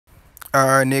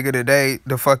Nigga, today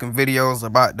the fucking videos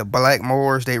about the black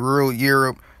Moors, they ruled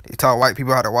Europe. They taught white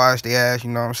people how to wash their ass, you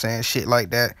know what I'm saying? Shit like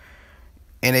that.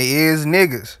 And they is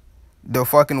niggas. The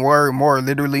fucking word Moor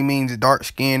literally means dark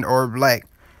skinned or black.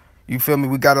 You feel me?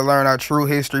 We gotta learn our true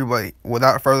history, but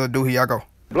without further ado, here y'all go.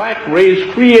 Black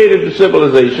race created the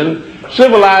civilization,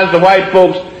 civilized the white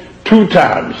folks 2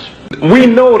 times. We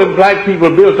know that black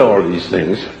people built all these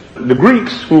things. The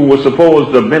Greeks, who were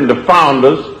supposed to have been the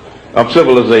founders of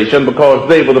civilization because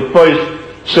they were the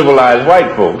first civilized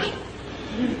white folks,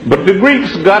 but the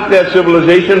Greeks got their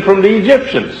civilization from the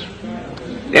Egyptians.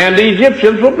 And the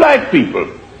Egyptians were black people.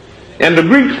 And the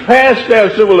Greeks passed their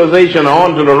civilization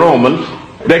on to the Romans.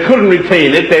 They couldn't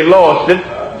retain it. They lost it.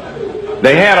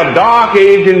 They had a dark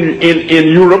age in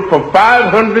Europe for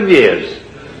 500 years.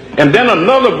 And then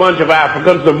another bunch of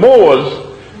Africans, the Moors,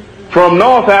 from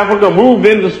North Africa moved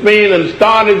into Spain and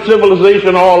started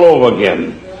civilization all over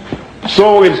again.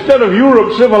 So instead of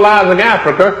Europe civilizing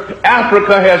Africa,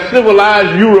 Africa has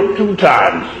civilized Europe 2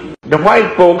 times. The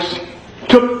white folks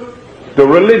took the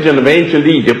religion of ancient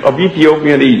Egypt, of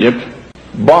Ethiopian Egypt,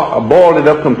 balled it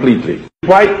up completely.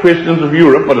 White Christians of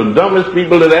Europe are the dumbest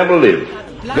people that ever lived.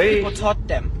 Black people taught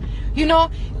them. You know,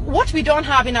 what we don't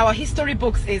have in our history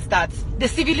books is that the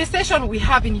civilization we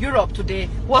have in Europe today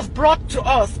was brought to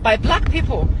us by black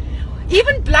people.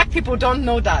 Even black people don't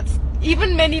know that.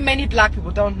 Even many black people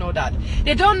don't know that.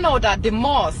 They don't know that the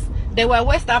Moors, they were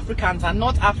West Africans and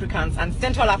North Africans and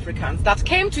Central Africans that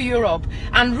came to Europe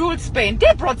and ruled Spain.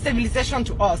 They brought civilization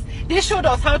to us. They showed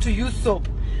us how to use soap,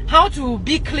 how to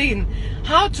be clean,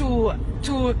 how to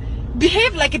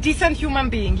behave like a decent human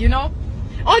being, you know.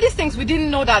 All these things we didn't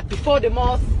know that before the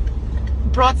Moors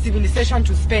brought civilization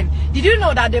to Spain. Did you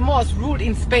know that the Moors ruled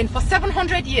in Spain for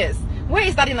 700 years? Where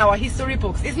is that in our history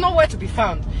books? It's nowhere to be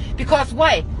found. Because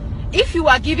why? If you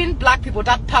are giving black people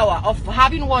that power of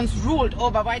having once ruled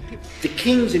over white people. The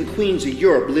kings and queens of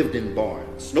Europe lived in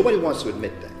barns. Nobody wants to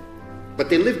admit that. But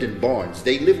they lived in barns.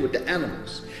 They lived with the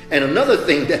animals. And another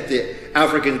thing that the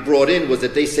Africans brought in was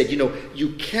that they said, you know, you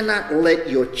cannot let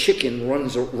your chicken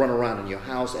run around in your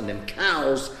house, and then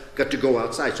cows got to go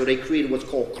outside. So they created what's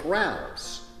called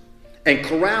corrals. And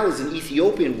corral is an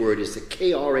Ethiopian word. It's a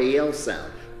K-R-A-L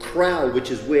sound. Corral,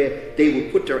 which is where they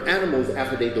would put their animals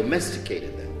after they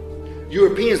domesticated them.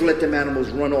 Europeans let them animals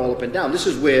run all up and down. This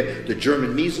is where the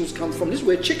German measles come from. This is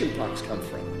where chickenpox come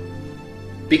from.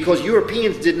 Because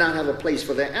Europeans did not have a place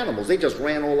for their animals. They just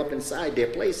ran all up inside their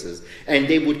places. And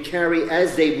they would carry,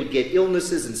 as they would get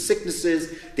illnesses and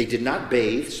sicknesses, they did not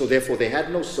bathe, so therefore they had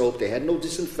no soap, they had no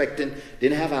disinfectant,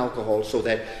 didn't have alcohol, so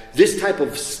that this type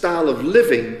of style of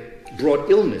living brought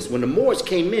illness. When the Moors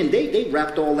came in, they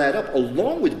wrapped all that up,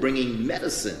 along with bringing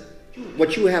medicine.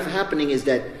 What you have happening is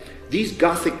that these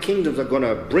Gothic kingdoms are going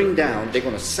to bring down, they're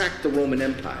going to sack the Roman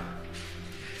Empire.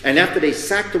 And after they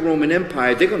sack the Roman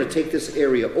Empire, they're going to take this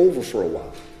area over for a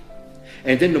while.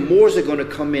 And then the Moors are going to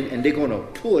come in and they're going to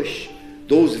push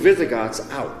those Visigoths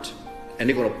out. And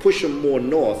they're going to push them more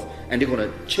north, and they're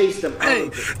going to chase them out. Hey,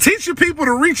 teach your people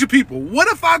to reach your people. What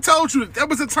if I told you that there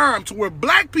was a time to where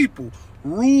black people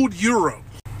ruled Europe?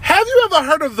 Have you ever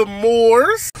heard of the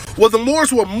Moors? Well, the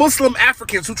Moors were Muslim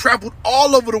Africans who traveled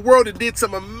all over the world and did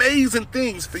some amazing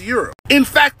things for Europe. In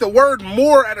fact, the word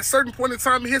Moor at a certain point in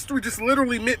time in history just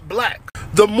literally meant black.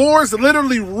 The Moors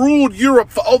literally ruled Europe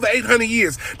for over 800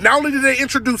 years. Not only did they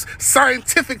introduce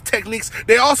scientific techniques,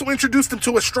 they also introduced them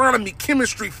to astronomy,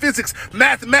 chemistry, physics,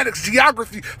 mathematics,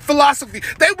 geography, philosophy.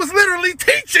 They was literally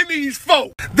teaching these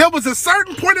folk. There was a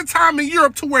certain point in time in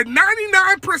Europe to where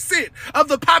 99% of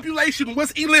the population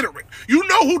was illiterate. You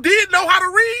know who did know how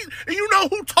to read, and you know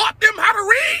who taught them how to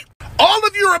read? All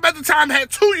of Europe at the time had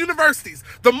 2 universities.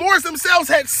 The Moors themselves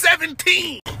had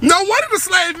 17. No wonder the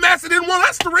slave master didn't want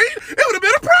us to read. It would have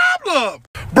been a problem.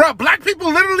 Bruh, black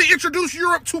people literally introduced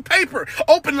Europe to paper,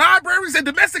 open libraries, and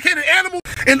domesticated animals.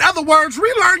 In other words,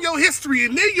 relearn your history,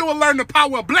 and then you will learn the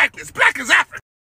power of blackness. Black is Africa.